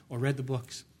well, or read the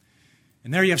books.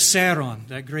 And there you have Sauron,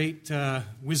 that great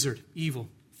wizard, evil,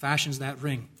 fashions that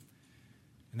ring.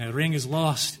 And that ring is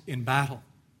lost in battle.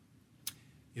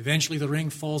 Eventually the ring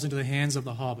falls into the hands of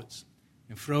the hobbits.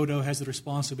 And Frodo has the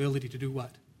responsibility to do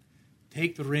what?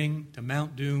 Take the ring to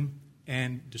Mount Doom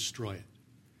and destroy it.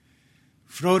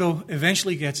 Frodo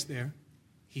eventually gets there.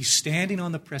 He's standing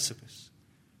on the precipice.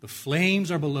 The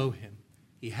flames are below him.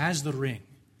 He has the ring.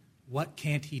 What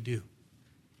can't he do?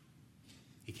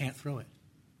 He can't throw it.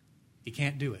 He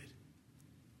can't do it.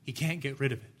 He can't get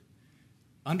rid of it.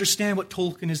 Understand what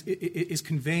Tolkien is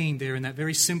conveying there in that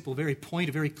very simple, very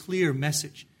pointed, very clear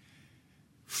message.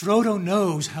 Frodo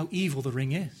knows how evil the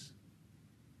ring is.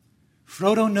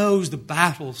 Frodo knows the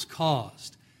battles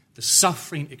caused, the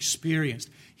suffering experienced.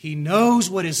 He knows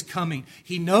what is coming.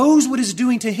 He knows what is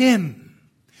doing to him.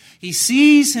 He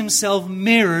sees himself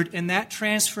mirrored in that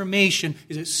transformation.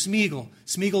 Is it Smeagol?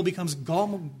 Smeagol becomes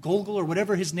Golgol or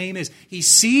whatever his name is. He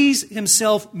sees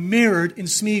himself mirrored in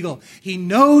Smeagol. He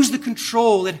knows the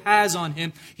control it has on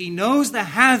him. He knows the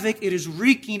havoc it is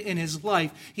wreaking in his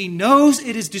life. He knows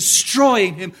it is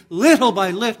destroying him little by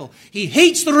little. He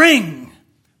hates the ring,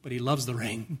 but he loves the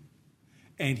ring.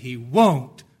 And he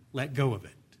won't let go of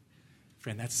it.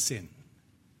 Friend, that's sin.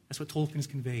 That's what Tolkien is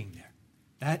conveying there.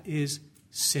 That is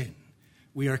sin.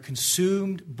 We are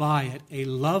consumed by it, a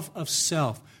love of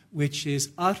self, which is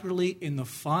utterly, in the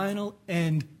final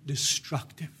end,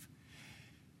 destructive.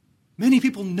 Many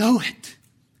people know it,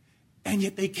 and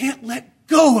yet they can't let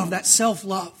go of that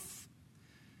self-love.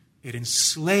 It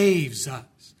enslaves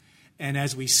us. And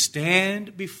as we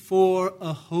stand before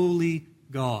a holy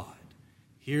God,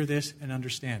 hear this and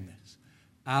understand this: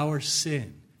 our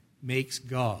sin makes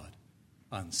God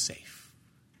unsafe.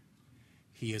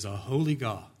 He is a holy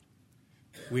God.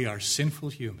 We are sinful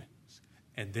humans,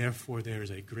 and therefore there is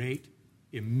a great,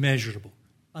 immeasurable,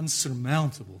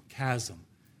 unsurmountable chasm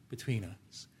between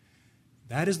us.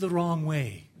 That is the wrong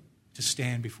way to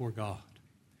stand before God.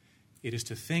 It is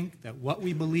to think that what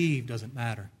we believe doesn't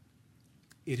matter.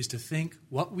 It is to think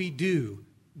what we do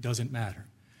doesn't matter.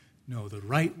 No, the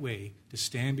right way to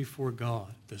stand before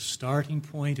God, the starting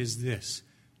point is this: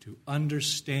 to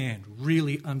understand,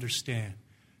 really understand,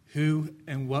 who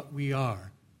and what we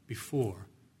are before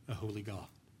a holy God.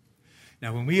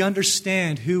 Now, when we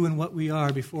understand who and what we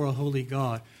are before a holy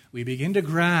God, we begin to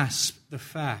grasp the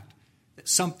fact that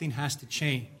something has to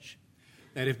change.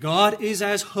 That if God is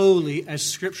as holy as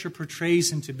Scripture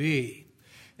portrays him to be,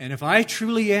 and if I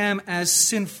truly am as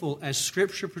sinful as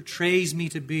Scripture portrays me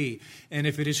to be, and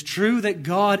if it is true that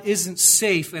God isn't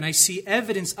safe, and I see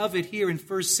evidence of it here in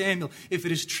 1 Samuel, if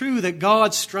it is true that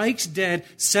God strikes dead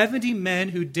 70 men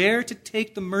who dare to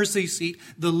take the mercy seat,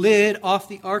 the lid off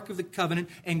the Ark of the Covenant,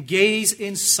 and gaze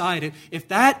inside it, if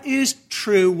that is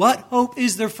true, what hope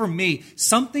is there for me?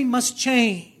 Something must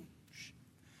change.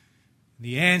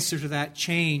 The answer to that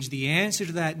change, the answer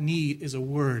to that need is a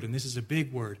word, and this is a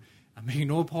big word. I'm making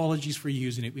no apologies for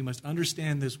using it. We must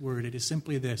understand this word. It is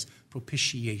simply this: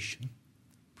 propitiation.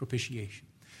 Propitiation.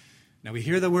 Now, we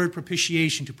hear the word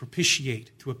propitiation, to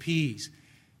propitiate, to appease.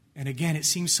 And again, it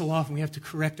seems so often we have to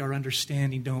correct our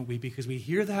understanding, don't we? Because we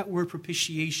hear that word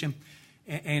propitiation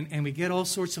and we get all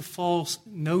sorts of false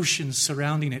notions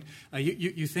surrounding it.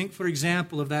 You think, for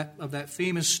example, of that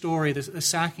famous story, the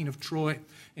sacking of Troy.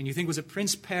 And you think, was it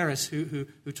Prince Paris who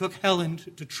took Helen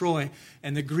to Troy?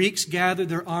 And the Greeks gathered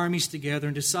their armies together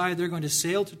and decided they're going to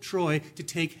sail to Troy to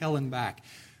take Helen back.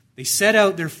 They set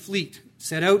out their fleet,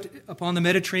 set out upon the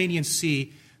Mediterranean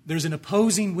Sea. There's an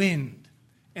opposing wind,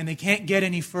 and they can't get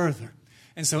any further.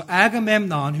 And so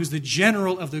Agamemnon, who's the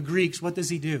general of the Greeks, what does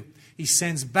he do? He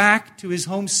sends back to his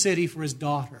home city for his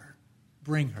daughter.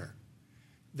 Bring her.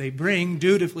 They bring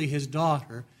dutifully his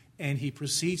daughter, and he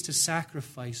proceeds to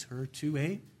sacrifice her to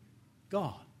a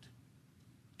god,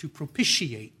 to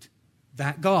propitiate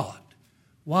that god.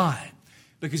 Why?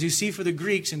 Because you see, for the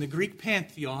Greeks, in the Greek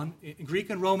pantheon, in Greek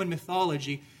and Roman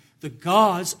mythology, the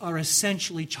gods are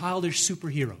essentially childish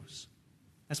superheroes.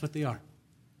 That's what they are.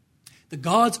 The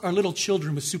gods are little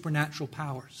children with supernatural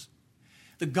powers.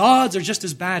 The gods are just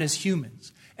as bad as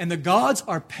humans. And the gods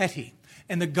are petty.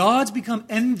 And the gods become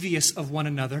envious of one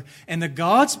another. And the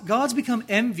gods become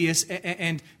envious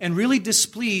and really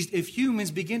displeased if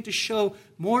humans begin to show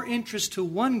more interest to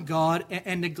one god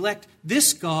and neglect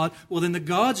this god. Well, then the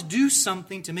gods do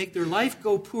something to make their life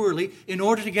go poorly in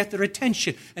order to get their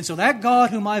attention. And so that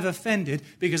god whom I've offended,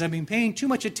 because I've been paying too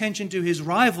much attention to his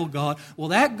rival god, well,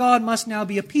 that god must now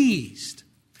be appeased.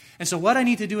 And so what I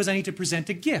need to do is I need to present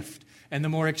a gift. And the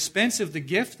more expensive the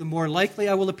gift, the more likely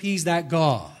I will appease that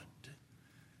god.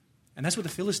 And that's what the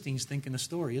Philistines think in the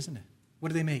story, isn't it? What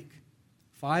do they make?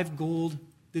 5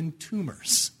 golden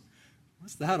tumors.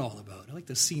 What's that all about? I like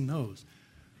to see those.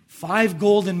 5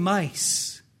 golden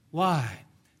mice. Why?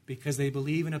 Because they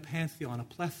believe in a pantheon, a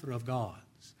plethora of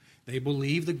gods. They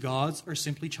believe the gods are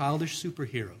simply childish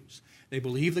superheroes. They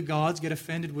believe the gods get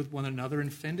offended with one another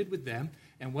and offended with them.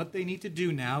 And what they need to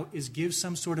do now is give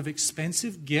some sort of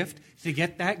expensive gift to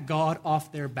get that god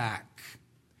off their back.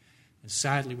 And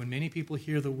sadly, when many people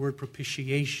hear the word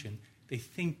propitiation, they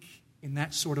think in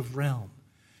that sort of realm.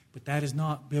 But that is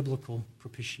not biblical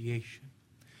propitiation.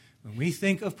 When we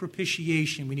think of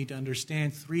propitiation, we need to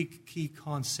understand 3 key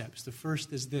concepts. The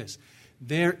first is this: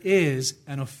 there is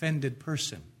an offended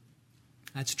person.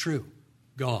 That's true.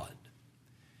 God.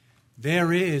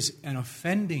 There is an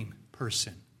offending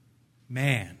person.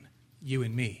 Man, you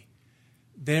and me.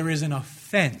 There is an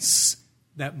offense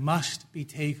that must be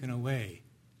taken away.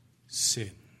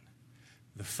 Sin.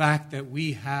 The fact that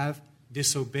we have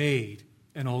disobeyed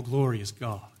an all-glorious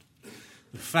God.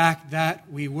 The fact that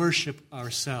we worship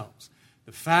ourselves.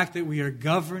 The fact that we are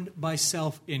governed by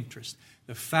self-interest.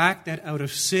 The fact that out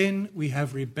of sin we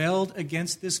have rebelled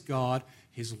against this God.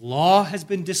 His law has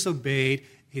been disobeyed.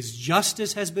 His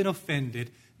justice has been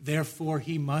offended. Therefore,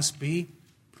 he must be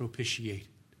propitiated.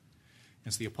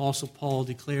 As the Apostle Paul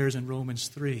declares in Romans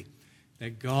 3,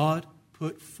 that God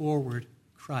put forward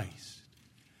Christ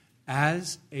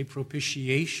as a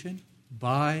propitiation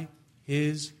by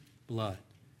his blood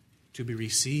to be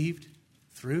received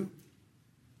through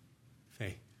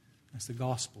faith. That's the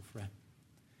gospel, friend.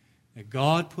 That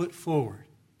God put forward,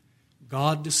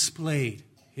 God displayed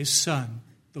his Son,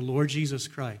 the Lord Jesus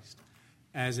Christ,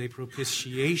 as a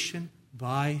propitiation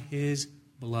by his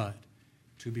blood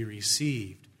to be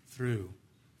received through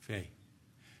faith.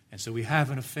 And so we have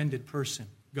an offended person,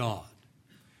 God.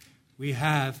 We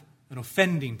have an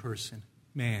offending person,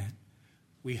 man.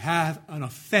 We have an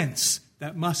offense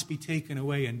that must be taken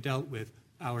away and dealt with,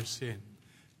 our sin.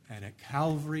 And at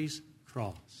Calvary's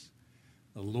cross,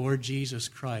 the Lord Jesus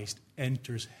Christ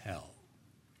enters hell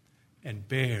and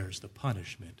bears the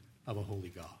punishment of a holy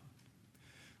God.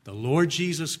 The Lord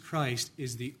Jesus Christ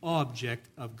is the object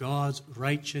of God's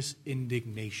righteous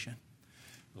indignation.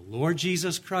 The Lord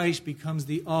Jesus Christ becomes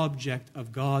the object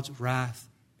of God's wrath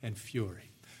and fury.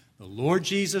 The Lord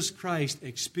Jesus Christ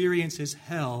experiences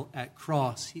hell at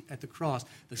the cross.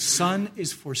 The Son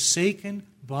is forsaken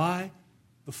by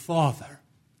the Father.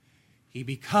 He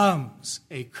becomes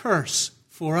a curse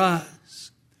for us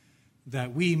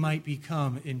that we might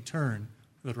become, in turn,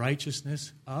 the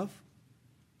righteousness of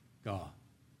God.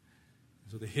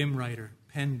 So the hymn writer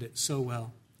penned it so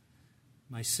well.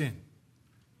 My sin,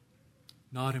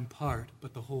 not in part,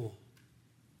 but the whole,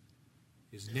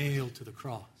 is nailed to the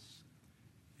cross,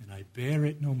 and I bear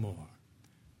it no more.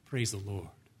 Praise the Lord.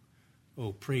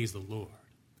 Oh, praise the Lord.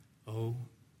 Oh,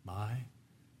 my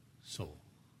soul.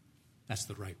 That's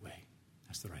the right way.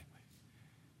 That's the right way.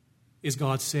 Is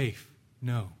God safe?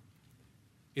 No.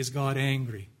 Is God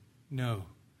angry? No.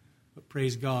 But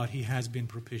praise God, he has been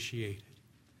propitiated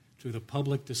through the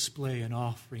public display and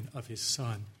offering of his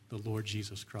Son, the Lord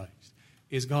Jesus Christ.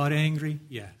 Is God angry?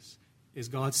 Yes. Is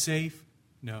God safe?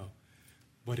 No.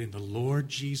 But in the Lord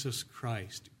Jesus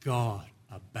Christ, God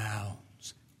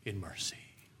abounds in mercy.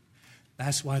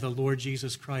 That's why the Lord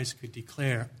Jesus Christ could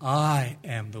declare, I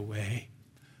am the way,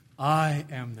 I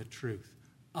am the truth,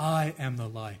 I am the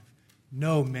life.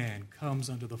 No man comes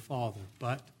unto the Father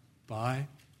but by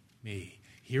me.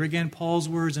 Here again, Paul's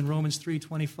words in Romans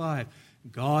 3:25.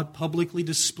 God publicly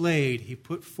displayed, he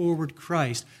put forward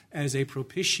Christ as a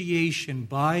propitiation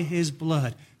by his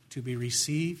blood to be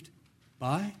received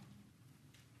by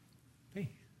faith.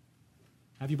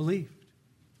 Have you believed?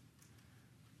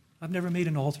 I've never made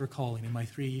an altar calling in my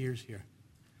 3 years here.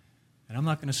 And I'm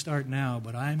not going to start now,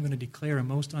 but I'm going to declare in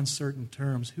most uncertain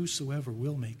terms, whosoever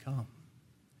will may come.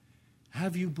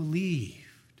 Have you believed?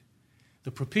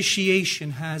 The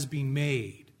propitiation has been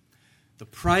made. The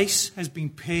price has been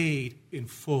paid in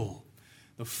full.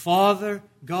 The Father,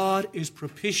 God, is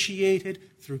propitiated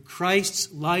through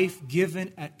Christ's life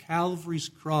given at Calvary's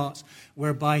cross,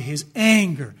 whereby his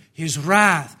anger, his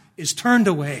wrath is turned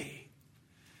away.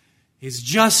 His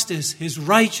justice, his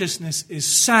righteousness is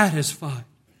satisfied.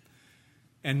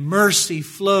 And mercy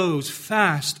flows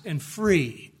fast and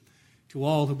free to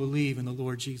all who believe in the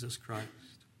Lord Jesus Christ.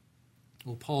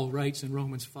 Well, Paul writes in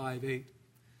Romans 5:8,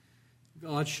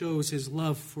 God shows his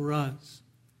love for us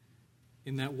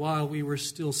in that while we were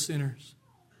still sinners,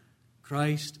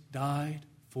 Christ died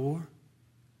for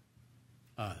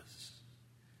us.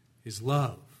 His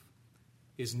love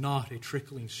is not a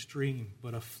trickling stream,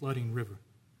 but a flooding river.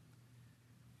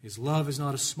 His love is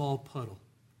not a small puddle,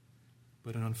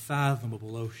 but an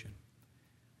unfathomable ocean.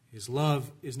 His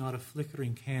love is not a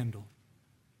flickering candle,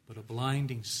 but a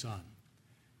blinding sun.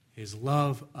 His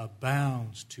love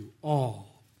abounds to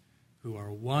all who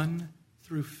are one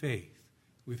through faith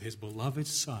with his beloved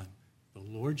Son, the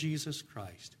Lord Jesus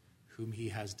Christ, whom he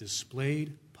has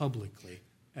displayed publicly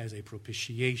as a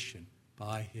propitiation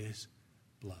by his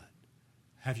blood.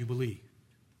 Have you believed?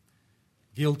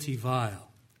 Guilty,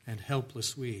 vile, and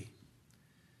helpless we.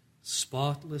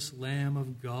 Spotless Lamb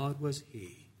of God was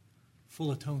he.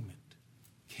 Full atonement.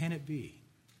 Can it be?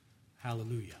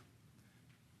 Hallelujah.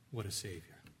 What a Savior.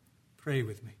 Pray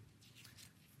with me.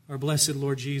 Our blessed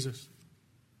Lord Jesus,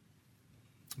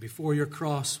 before your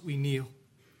cross we kneel,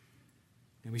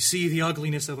 and we see the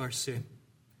ugliness of our sin.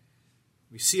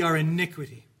 We see our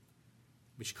iniquity,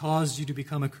 which caused you to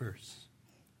become a curse.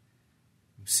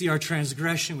 We see our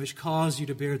transgression, which caused you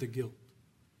to bear the guilt.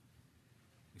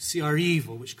 We see our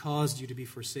evil, which caused you to be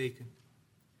forsaken.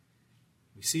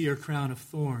 We see your crown of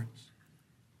thorns,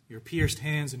 your pierced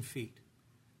hands and feet,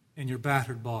 and your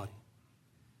battered body.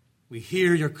 We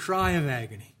hear your cry of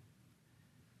agony.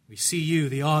 We see you,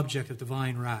 the object of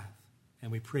divine wrath, and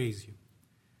we praise you.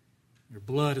 Your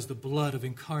blood is the blood of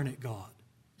incarnate God.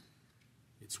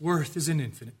 Its worth is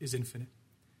infinite.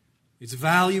 Its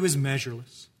value is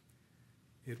measureless.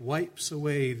 It wipes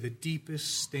away the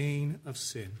deepest stain of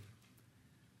sin.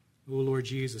 O Lord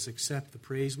Jesus, accept the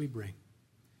praise we bring.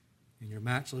 In your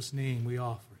matchless name we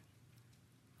offer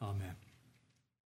it. Amen.